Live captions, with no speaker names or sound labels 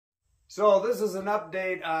So this is an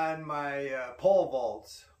update on my pole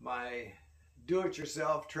vaults, my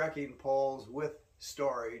do-it-yourself trekking poles with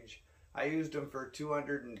storage. I used them for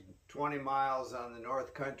 220 miles on the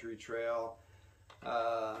North Country Trail.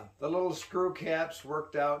 The little screw caps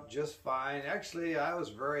worked out just fine. Actually, I was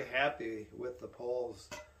very happy with the poles,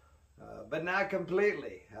 but not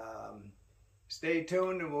completely. Stay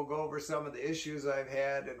tuned and we'll go over some of the issues I've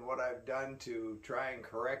had and what I've done to try and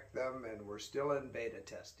correct them, and we're still in beta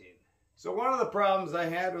testing. So one of the problems I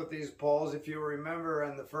had with these poles, if you remember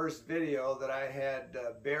in the first video, that I had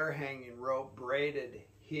bear hanging rope braided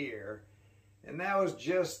here, and that was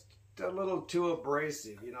just a little too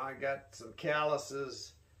abrasive. You know, I got some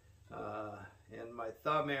calluses in my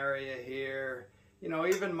thumb area here. You know,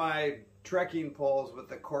 even my trekking poles with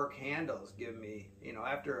the cork handles give me, you know,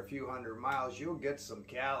 after a few hundred miles, you'll get some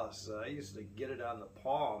callus. I usually get it on the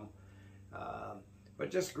palm. But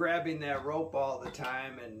just grabbing that rope all the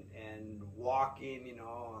time and walking, you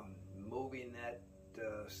know, moving that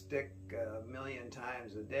stick a million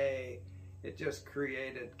times a day, it just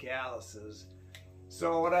created calluses.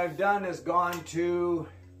 So what I've done is gone to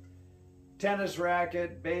tennis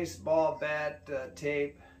racket, baseball bat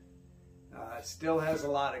tape. It still has a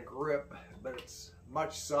lot of grip, but it's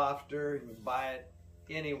much softer. You can buy it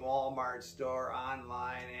any Walmart store,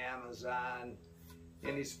 online, Amazon,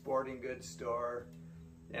 any sporting goods store.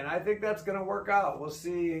 And I think that's going to work out. We'll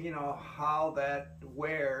see, you know, how that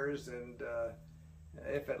wears and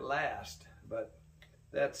if it lasts. But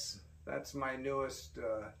that's my newest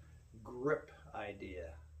grip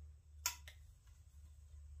idea.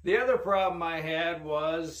 The other problem I had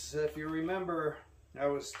was, if you remember, I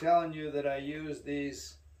was telling you that I used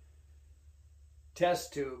these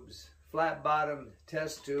test tubes, flat bottom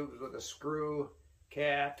test tubes with a screw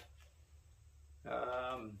cap.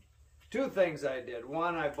 Two things I did.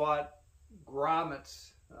 One, I bought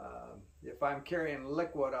grommets. If I'm carrying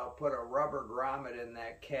liquid, I'll put a rubber grommet in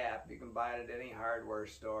that cap. You can buy it at any hardware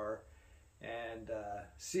store, and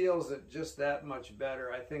seals it just that much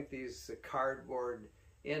better. I think these cardboard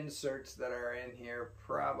inserts that are in here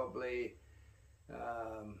probably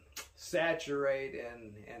saturate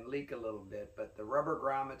and leak a little bit, but the rubber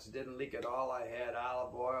grommets didn't leak at all. I had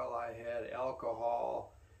olive oil, I had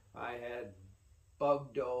alcohol, I had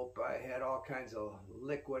bug dope, I had all kinds of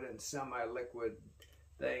liquid and semi-liquid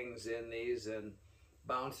things in these, and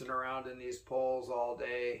bouncing around in these poles all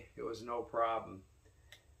day, it was no problem.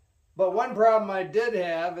 But one problem I did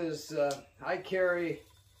have is I carry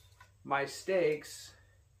my stakes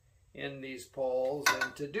in these poles,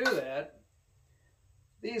 and to do that,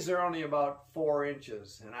 these are only about 4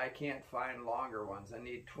 inches, and I can't find longer ones. I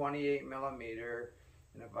need 28 millimeter.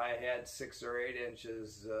 And if I had 6 or 8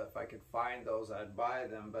 inches, if I could find those, I'd buy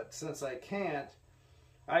them. But since I can't,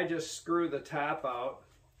 I just screw the top out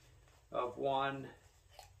of one,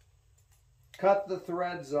 cut the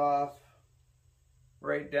threads off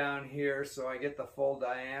right down here so I get the full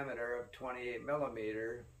diameter of 28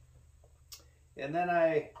 millimeter. And then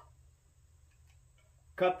I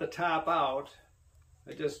cut the top out.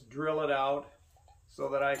 I just drill it out so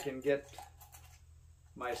that I can get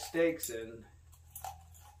my stakes in.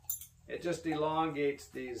 It just elongates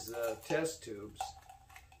these test tubes.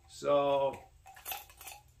 So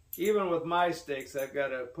even with my stakes, I've got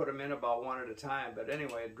to put them in about one at a time. But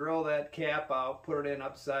anyway, drill that cap out, put it in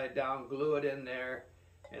upside down, glue it in there,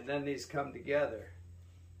 and then these come together.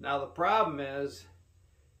 Now the problem is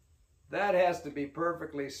that has to be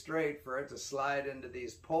perfectly straight for it to slide into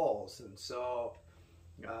these poles. And so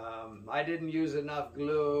I didn't use enough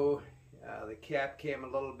glue. The cap came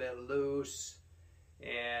a little bit loose.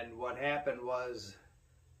 And what happened was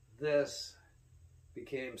this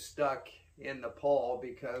became stuck in the pole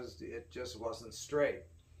because it just wasn't straight.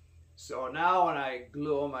 So now when I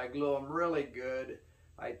glue them really good.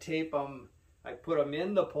 I tape them, I put them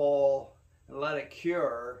in the pole and let it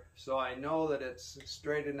cure so I know that it's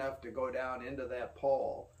straight enough to go down into that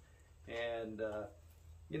pole. And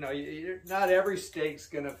you know, not every stake's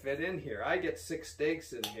gonna fit in here. I get 6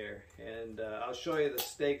 stakes in here, and I'll show you the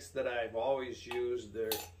stakes that I've always used. They're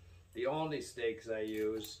the only stakes I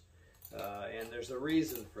use, and there's a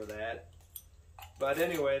reason for that. But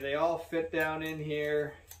anyway, they all fit down in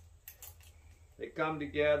here. They come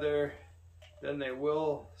together, then they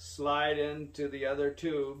will slide into the other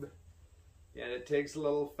tube, and it takes a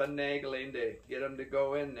little finagling to get them to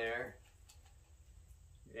go in there.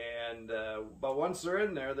 And but once they're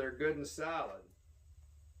in there, they're good and solid.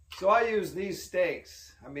 So I use these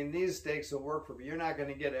stakes. I mean, these stakes will work for me. You're not going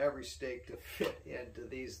to get every stake to fit into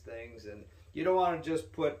these things, and you don't want to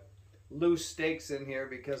just put loose stakes in here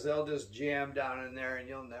because they'll just jam down in there and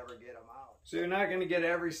you'll never get them out. So you're not going to get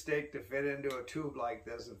every steak to fit into a tube like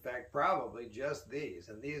this. In fact, probably just these.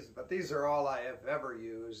 But these are all I have ever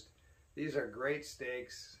used. These are great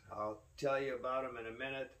steaks. I'll tell you about them in a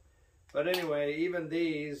minute. But anyway, even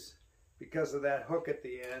these, because of that hook at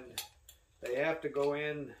the end, they have to go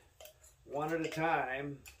in one at a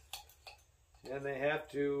time, and they have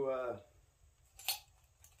to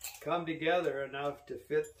come together enough to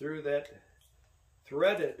fit through that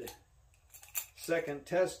threaded second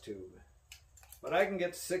test tube. But I can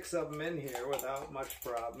get 6 of them in here without much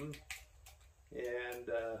problem. And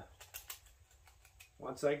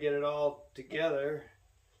once I get it all together,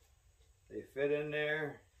 they fit in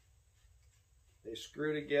there. They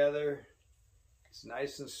screw together. It's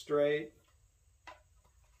nice and straight.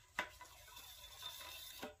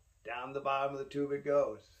 Down the bottom of the tube it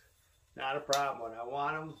goes. Not a problem. When I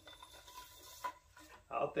want them,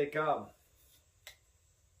 out they come.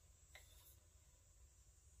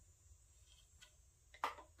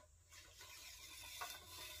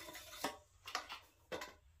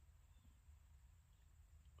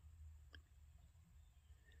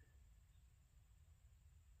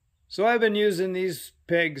 So I've been using these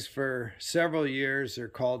pegs for several years. They're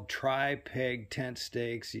called tri-peg tent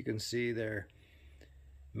stakes. You can see they're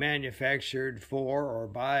manufactured for or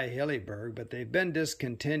by Hilleberg, but they've been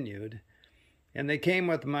discontinued. And they came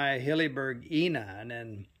with my Hilleberg Enon,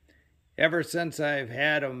 and ever since I've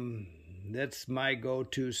had them, that's my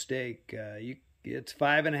go-to stake. It's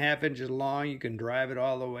 5.5 inches long. You can drive it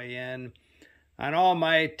all the way in. On all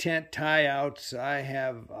my tent tie-outs, I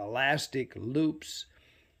have elastic loops.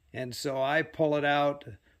 And so I pull it out,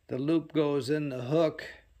 the loop goes in the hook,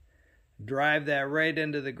 drive that right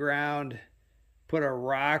into the ground, put a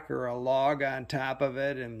rock or a log on top of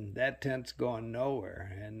it, and that tent's going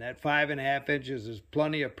nowhere. And that 5.5 inches is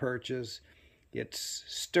plenty of purchase. It's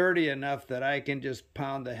sturdy enough that I can just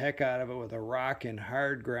pound the heck out of it with a rock in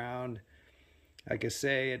hard ground. Like I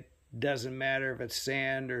say, it doesn't matter if it's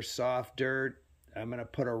sand or soft dirt. I'm going to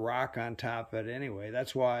put a rock on top of it anyway.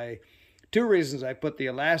 That's why... 2 reasons I put the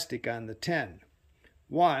elastic on the tent.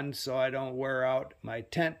 1, so I don't wear out my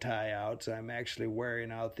tent tie-outs. I'm actually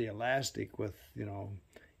wearing out the elastic with,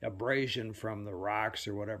 abrasion from the rocks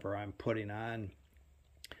or whatever I'm putting on.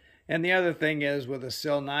 And the other thing is, with a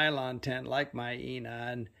sil nylon tent like my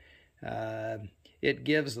Enon, it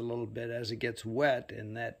gives a little bit as it gets wet,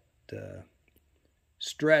 and that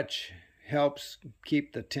stretch helps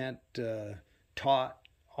keep the tent taut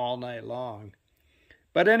all night long.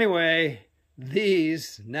 But anyway,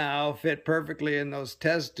 these now fit perfectly in those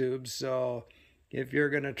test tubes, so if you're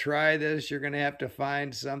going to try this, you're going to have to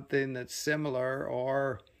find something that's similar,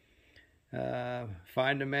 or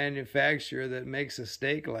find a manufacturer that makes a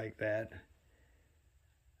steak like that.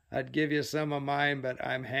 I'd give you some of mine, but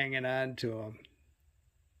I'm hanging on to them.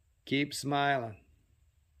 Keep smiling.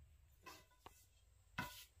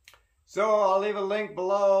 So I'll leave a link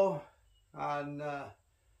below on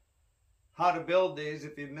how to build these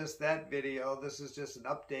if you missed that video. This is just an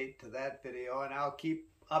update to that video, and I'll keep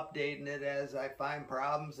updating it as I find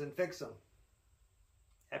problems and fix them.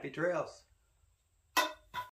 Happy trails.